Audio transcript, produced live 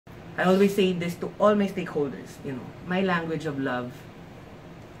I always say this to all my stakeholders, you know, my language of love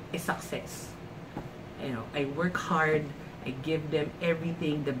is success. You know, I work hard, I give them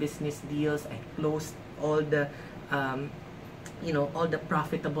everything, the business deals, I close all the, you know, all the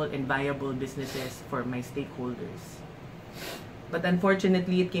profitable and viable businesses for my stakeholders. But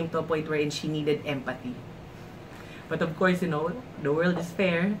unfortunately, it came to a point wherein she needed empathy. But of course, you know, the world is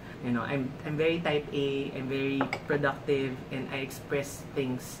fair. You know, I'm very type A, I'm very productive, and I express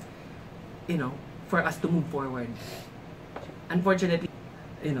things, you know, for us to move forward. Unfortunately,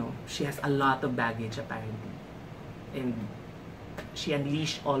 you know, she has a lot of baggage apparently. And she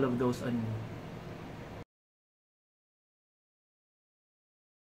unleashed all of those on me.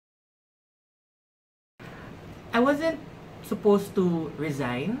 I wasn't supposed to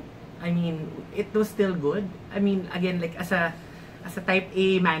resign. I mean, it was still good. I mean, again, like as a type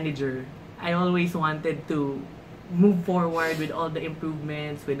A manager, I always wanted to move forward with all the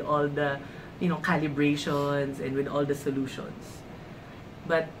improvements, with all the, you know, calibrations, and with all the solutions.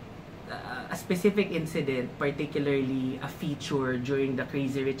 But a specific incident, particularly a feature during the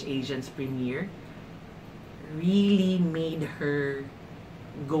Crazy Rich Asians premiere, really made her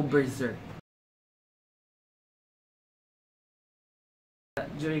go berserk.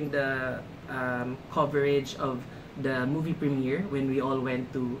 During the coverage of the movie premiere, when we all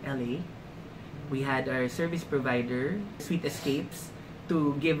went to LA, we had our service provider, Sweet Escapes,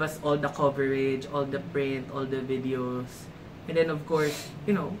 to give us all the coverage, all the print, all the videos. And then of course,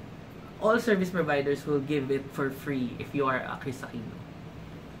 you know, all service providers will give it for free if you are a Kris Aquino.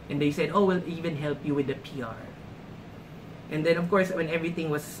 And they said, oh, we'll even help you with the PR. And then of course, when everything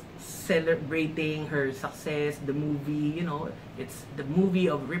was celebrating her success, the movie, you know, it's the movie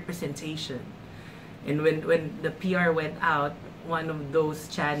of representation. And when the PR went out, one of those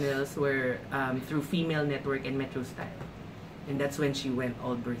channels were through Female Network and Metro Style. And that's when she went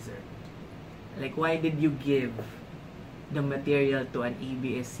all berserk. Like, why did you give the material to an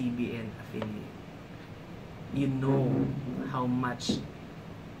ABS-CBN affiliate? You know how much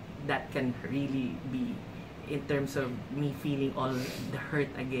that can really be, in terms of me feeling all the hurt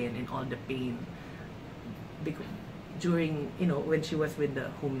again and all the pain because during, you know, when she was with the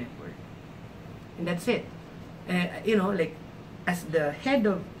Home Network. And that's it. You know, like, as the head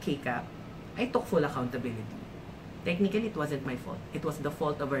of KCAP, I took full accountability. Technically, it wasn't my fault. It was the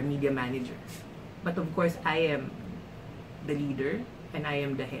fault of our media managers. But of course, I am the leader and I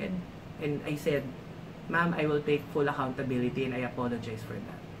am the head. And I said, ma'am, I will take full accountability and I apologize for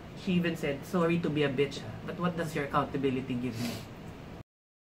that. She even said, sorry to be a bitch, but what does your accountability give me?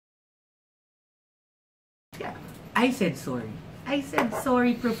 Yeah, I said sorry. I said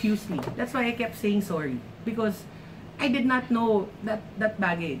sorry profusely. That's why I kept saying sorry. Because I did not know that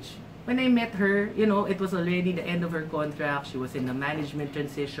baggage. When I met her, you know, it was already the end of her contract. She was in a management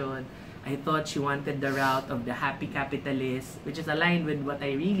transition. I thought she wanted the route of the happy capitalist, which is aligned with what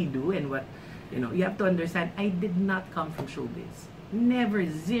I really do and what, you know, you have to understand, I did not come from showbiz. Never,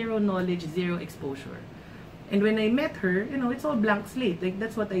 zero knowledge, zero exposure. And when I met her, you know, it's all blank slate. Like,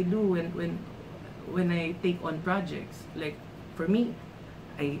 that's what I do when I take on projects. Like, for me,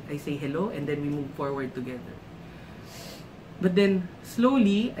 I say hello and then we move forward together. But then,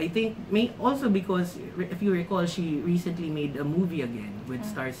 slowly, I think, also because, if you recall, she recently made a movie again with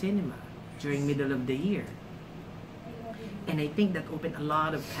Star Cinema during middle of the year. And I think that opened a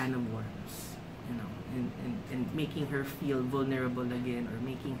lot of can of worms, you know, and making her feel vulnerable again, or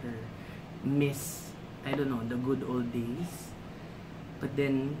making her miss, I don't know, the good old days. But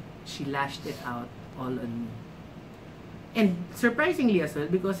then, she lashed it out all on me. And surprisingly as well,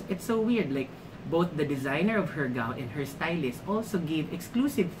 because it's so weird, like, both the designer of her gown and her stylist also gave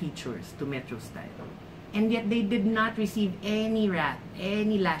exclusive features to Metro Style. And yet they did not receive any wrath,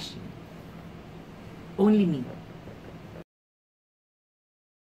 any lashing. Only me.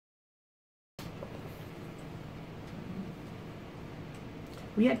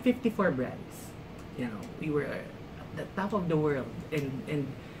 We had 54 brands. You know, we were at the top of the world. And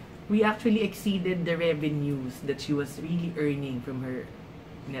we actually exceeded the revenues that she was really earning from her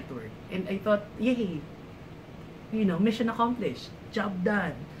network. And I thought, yay, you know, mission accomplished, job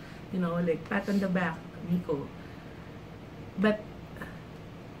done, you know, like pat on the back, Nicko. But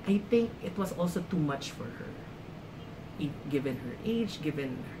I think it was also too much for her, given her age,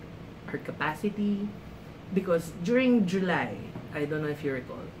 given her capacity. Because during July, I don't know if you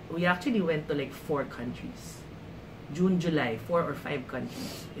recall, we actually went to like 4 countries. June, July, 4 or 5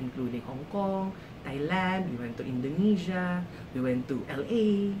 countries, including Hong Kong, Thailand, we went to Indonesia, we went to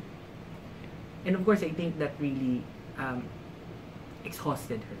LA. And of course, I think that really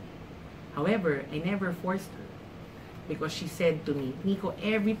exhausted her. However, I never forced her. because she said to me, Nicko,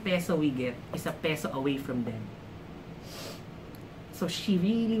 every peso we get is a peso away from them. So she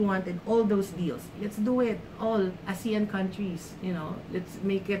really wanted all those deals. Let's do it, all ASEAN countries, you know, let's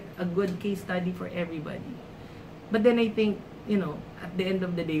make it a good case study for everybody. But then I think, you know, at the end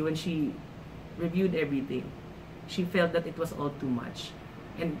of the day, when she reviewed everything, she felt that it was all too much.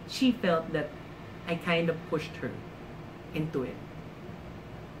 And she felt that I kind of pushed her into it.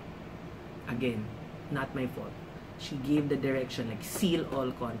 Again, not my fault. She gave the direction, like, seal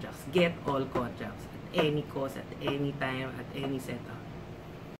all contracts, get all contracts, at any cost, at any time, at any setup.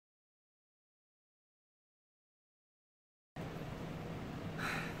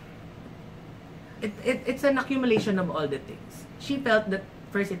 It's an accumulation of all the things. She felt that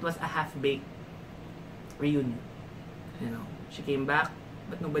first it was a half-baked reunion. You know, she came back,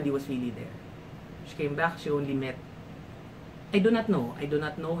 but nobody was really there. She came back, she only met... I do not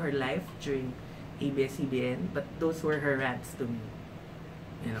know her life during ABS-CBN, but those were her rants to me.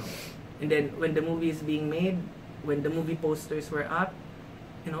 You know, and then when the movie is being made, when the movie posters were up,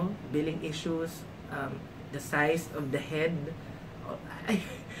 you know, billing issues, the size of the head,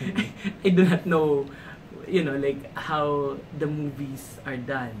 I do not know, you know, like how the movies are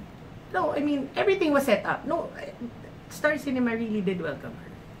done. No, I mean, everything was set up. No, Star Cinema really did welcome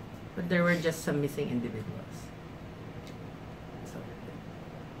her, but there were just some missing individuals. So,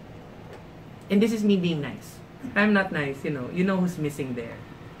 and this is me being nice. I'm not nice, you know who's missing there.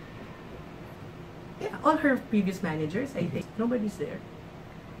 Yeah, all her previous managers, I think, nobody's there.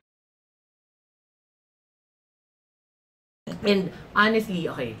 And honestly,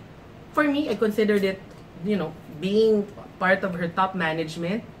 okay, for me, I considered it, you know, being part of her top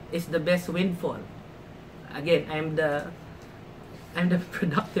management is the best windfall. Again, I'm the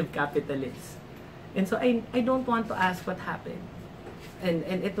productive capitalist. And so I don't want to ask what happened. And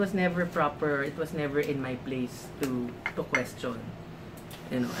it was never proper, it was never in my place to question.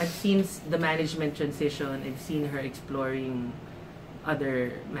 You know, I've seen the management transition, I've seen her exploring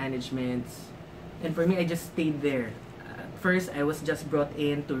other managements. And for me, I just stayed there. First, I was just brought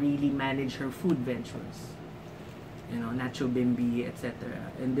in to really manage her food ventures. You know, Nacho Bimbi, etc.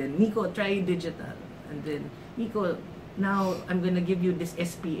 And then, Nicko, try digital. And then, Nicko, now I'm gonna give you this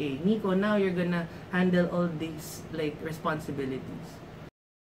SPA. Nicko, now you're gonna handle all these, like, responsibilities.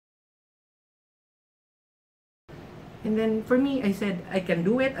 And then, for me, I said, I can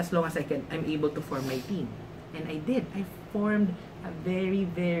do it as long as I'm able to form my team. And I did. I formed a very,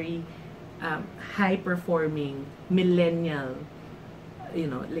 very high-performing, millennial, you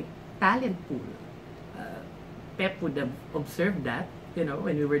know, like, talent pool. Pep would have observed that, you know,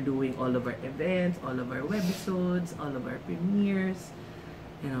 when we were doing all of our events, all of our webisodes, all of our premieres,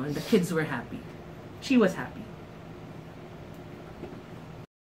 you know, and the kids were happy. She was happy.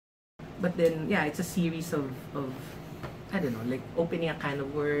 But then, yeah, it's a series of I don't know, like opening a can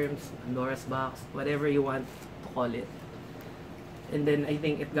of worms, Pandora's box, whatever you want to call it. And then I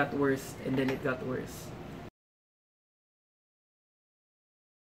think it got worse, and then it got worse.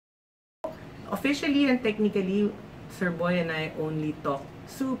 Officially and technically, Sir Boy and I only talked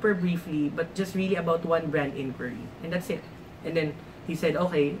super briefly, but just really about one brand inquiry. And that's it. And then he said,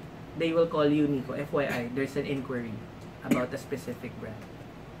 okay, they will call you, Nicko. FYI, there's an inquiry about a specific brand.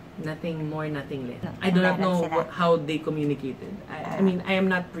 Nothing more, nothing less. I do not know how they communicated. I mean, I am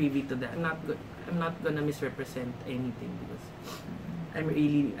not privy to that. I'm not gonna misrepresent anything because I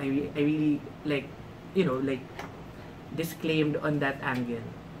really like, you know, like disclaimed on that angle.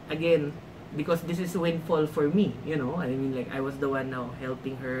 Again, because this is a windfall for me, you know. I mean, like, I was the one now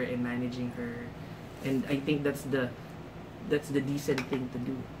helping her and managing her, and I think that's the decent thing to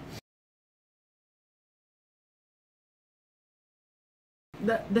do.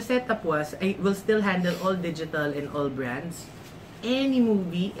 The setup was, I will still handle all digital and all brands. Any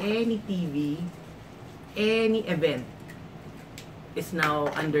movie, any TV, any event is now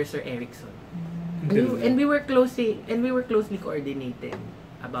under Sir Erickson. And we were closely coordinating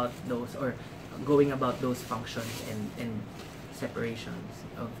about those, or going about those functions and separations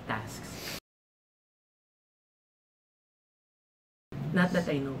of tasks. Not that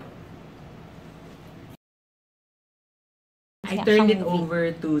I know. I turned it over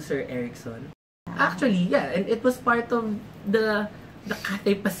to Sir Erickson. Actually, yeah, and it was part of the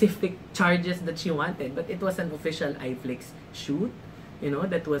Cathay Pacific charges that she wanted, but it was an official iFlix shoot. You know,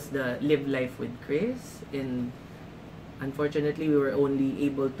 that was the Live Life with Kris, and unfortunately, we were only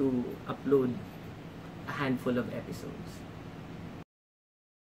able to upload a handful of episodes.